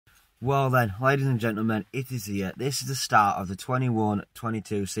Well then, ladies and gentlemen, it is here. This is the start of the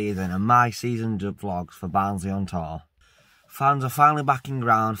 21-22 season and my season vlogs for Barnsley on tour. Fans are finally back in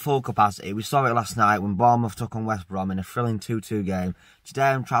ground, full capacity. We saw it last night when Bournemouth took on West Brom in a thrilling 2-2 game.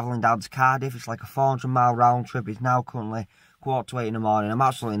 Today I'm travelling down to Cardiff. It's like a 400-mile round trip. It's now currently 7:45 in the morning. I'm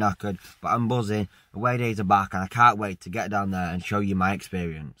absolutely knackered, but I'm buzzing. Away days are back and I can't wait to get down there and show you my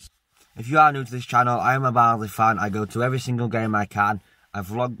experience. If you are new to this channel, I am a Barnsley fan. I go to every single game I can. I've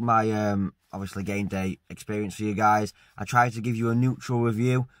vlogged my, obviously, game day experience for you guys. I try to give you a neutral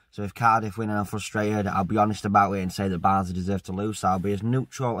review. So if Cardiff win and I'm frustrated, I'll be honest about it and say that Barnsley deserve to lose. So I'll be as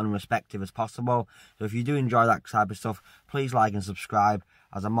neutral and respectful as possible. So if you do enjoy that type of stuff, please like and subscribe,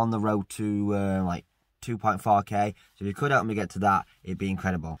 as I'm on the road to, like, 2.4k. So if you could help me get to that, it'd be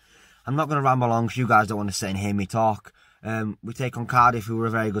incredible. I'm not going to ramble on because you guys don't want to sit and hear me talk. We take on Cardiff, who were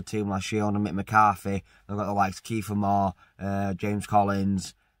a very good team last year, under Mick McCarthy. They've got the likes of Kiefer Moore, James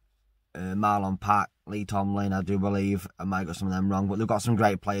Collins, Marlon Pack, Lee Tomlin, I do believe. I might have got some of them wrong, but they've got some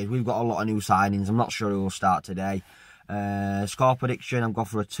great players. We've got a lot of new signings. I'm not sure who will start today. Score prediction, I'm going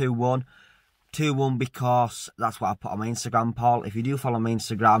for a 2-1. 2-1 because that's what I put on my Instagram poll. If you do follow my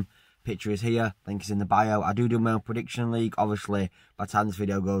Instagram, picture is here, link is in the bio. I do my own prediction league. Obviously, by the time this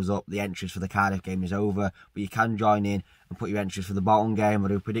video goes up, the entries for the Cardiff game is over, but you can join in and put your entries for the Bolton game. I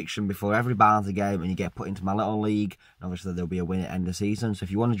do a prediction before every Barnsley game and you get put into my little league, and obviously there'll be a win at end of season. So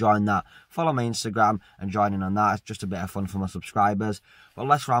if you want to join that, follow my Instagram and join in on that. It's just a bit of fun for my subscribers. But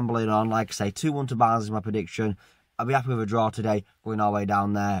let's ramble it on. Like I say, 2-1 to Barnsley is my prediction. I'll be happy with a draw today, going all the way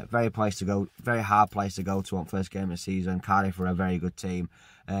down there. Very hard place to go to on first game of the season. Cardiff are a very good team.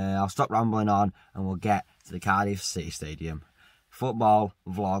 I'll stop rambling on and we'll get to the Cardiff City Stadium. Football,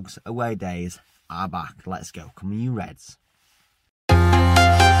 vlogs, away days are back. Let's go. Come on, you Reds. I'm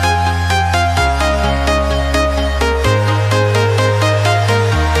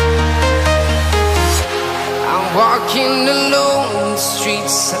walking alone, the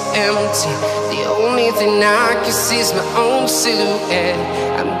streets are empty. The only thing I can see is my own silhouette.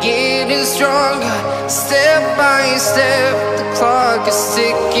 I'm getting stronger, step by step. The clock is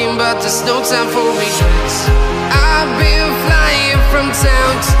ticking, but there's no time for regrets. I've been flying from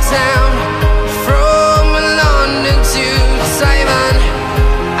town to town, from London to Taiwan.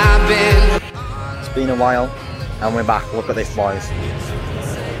 It's been a while, and we're back. Look at this, boys.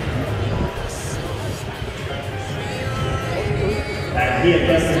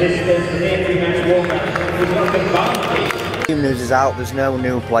 Team news is out. There's no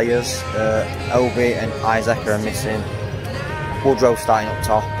new players. Obi and Isaac are missing. Woodrow starting up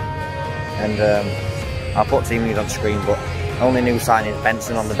top, and I'll put team news on screen. But only new signing is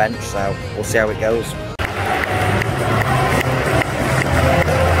Benson on the bench, so we'll see how it goes.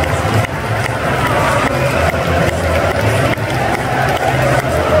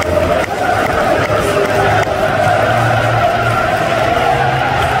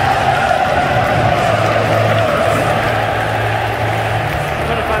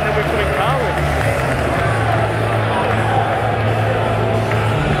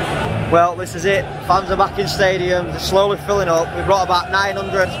 Well, this is it. Fans are back in stadium. They're slowly filling up. We brought about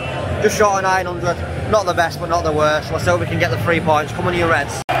 900, just short of 900. Not the best, but not the worst. Let's hope we can get the 3 points. Come on, you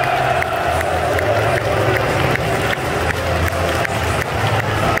Reds.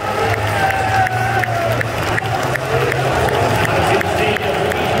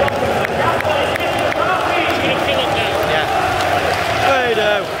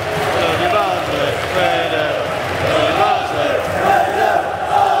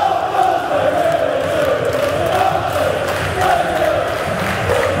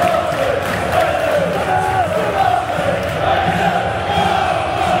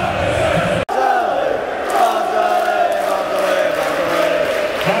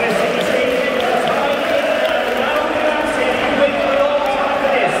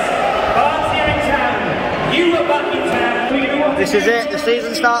 This is it, the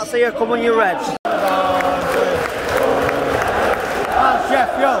season starts here, come on you Reds. And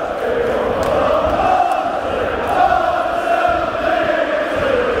Sheffield.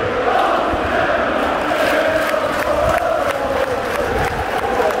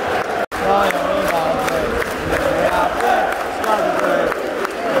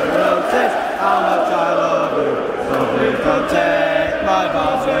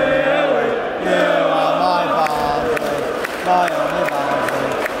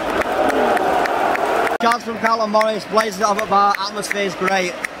 Chance from Callum Morris, blazes it off at bar, atmosphere is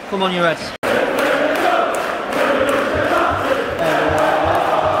great. Come on you Reds.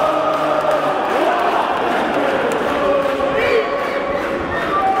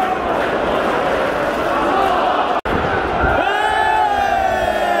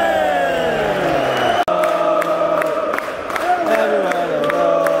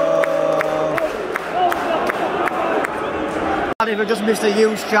 Cardiff have just missed a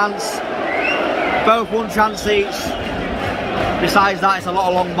huge chance. Both 1 chance each. Besides that, it's a lot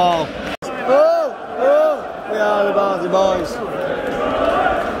of long ball. Oh! Oh! We are the Barnsley boys.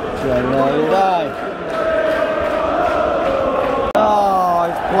 Oh,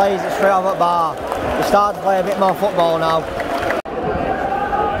 he plays it straight off at bar. We're starting to play a bit more football now.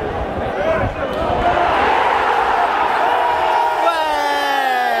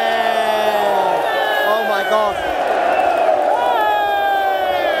 Oh my God.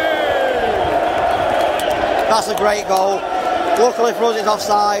 That's a great goal. Luckily for us it's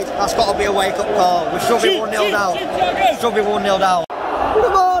offside. That's got to be a wake-up call. We should be 1-0 down. Should be 1-0 down.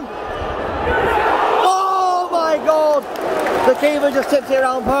 Come on! Oh my God! The keeper just tipped it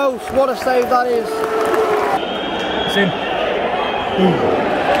around post. What a save that is. It's in.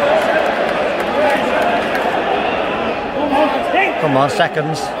 Come on,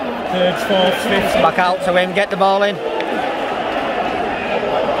 seconds. Thirds, fourths, fifths. Back out to him, get the ball in.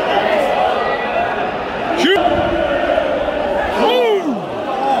 Shoot!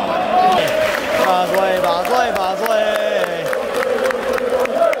 Barnsley.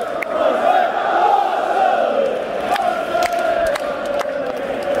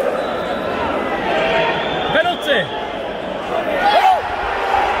 Penalty!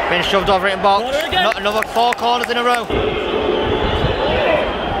 Been shoved over it in box. Not another 4 corners in a row.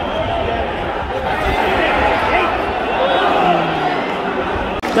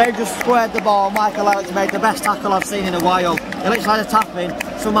 They've just squared the ball. Michael Alex made the best tackle I've seen in a while. He looks like a tap-in,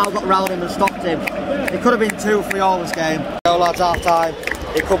 somehow got round him and stopped him. It could have been 2-3 this game. No lads, half time.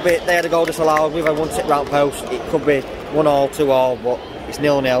 It could be, they had a goal disallowed, we've had 1 tip round post. It could be 1-1, 2-1, but it's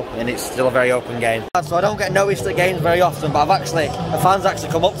 0-0 and it's still a very open game. So I don't get noticed at games very often, but the fans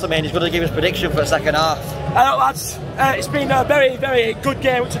actually come up to me and he's going to give us prediction for the second half. Hello lads, it's been a very, very good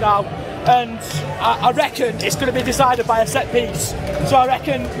game up to now. And I reckon it's going to be decided by a set piece. So I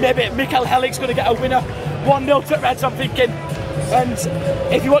reckon maybe Michael Hellig's going to get a winner. 1-0 to Reds, I'm thinking. And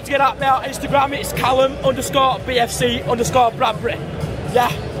if you want to get at me on Instagram, it's Callum_BFC_Bradbury.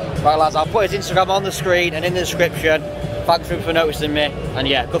 Yeah. Right lads, I'll put his Instagram on the screen and in the description. Thanks him for noticing me. And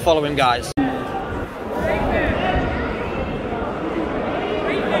yeah, go follow him guys. Go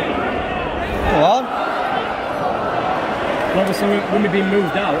on. Well, obviously, when we've been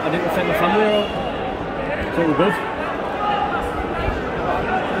moved out, I didn't affect my family out. So we're good.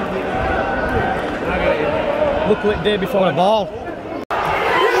 Luckily, the day before the ball. No,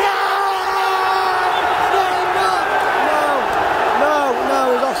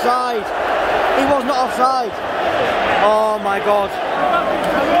 he's offside. He was not offside. Oh my God.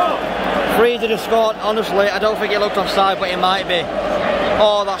 Free to have scored. Honestly, I don't think it looked offside, but it might be.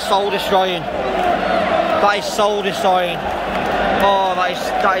 Oh, that's soul destroying. That is soul destroying. Oh, that is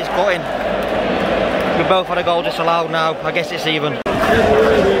gutting. We both had a goal disallowed now. I guess it's even.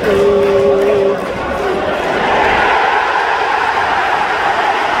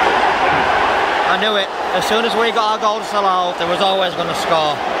 I knew it. As soon as we got our goal disallowed, they was always going to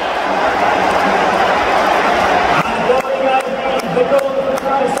score.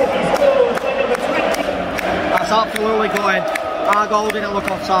 That's absolutely gutting. Our goal didn't look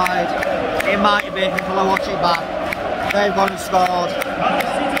offside. It might be until I watch it back. They've gone and scored.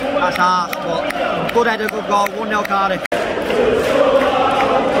 That's harsh, but good header, good goal. 1-0 Cardiff.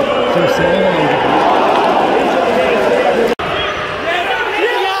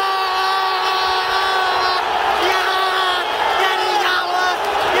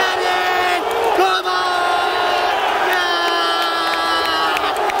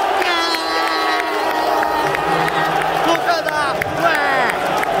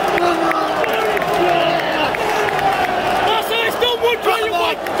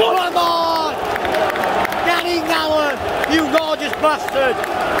 Come on! Get in, Gallon! You gorgeous bastard!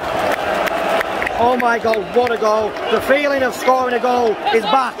 Oh my God, what a goal! The feeling of scoring a goal is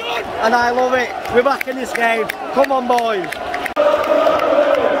back, and I love it. We're back in this game. Come on, boys!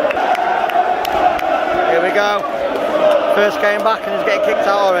 Here we go. First game back, and he's getting kicked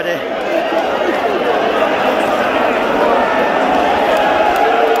out already.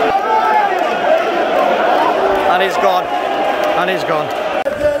 And he's gone. And he's gone.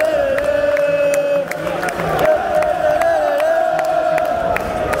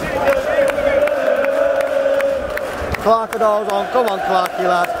 Clarkador's on, come on Clarky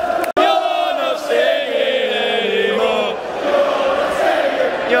lad. You're not singing anymore.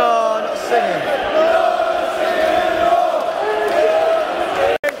 You're not singing.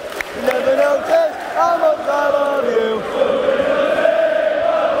 You never noticed how much I love you.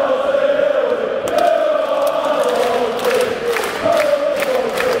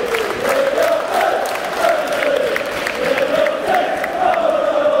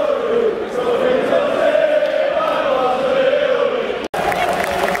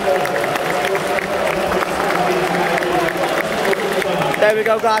 There we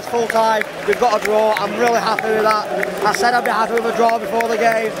go, guys, full time. We've got a draw. I'm really happy with that. I said I'd be happy with a draw before the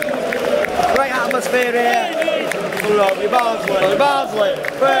game. Great atmosphere here. We love you, Barnsley. Barnsley.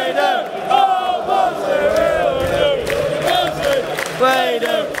 Freedom. Oh, Barnsley.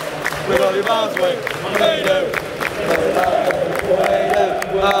 Freedom. We love you, Barnsley. Freedom.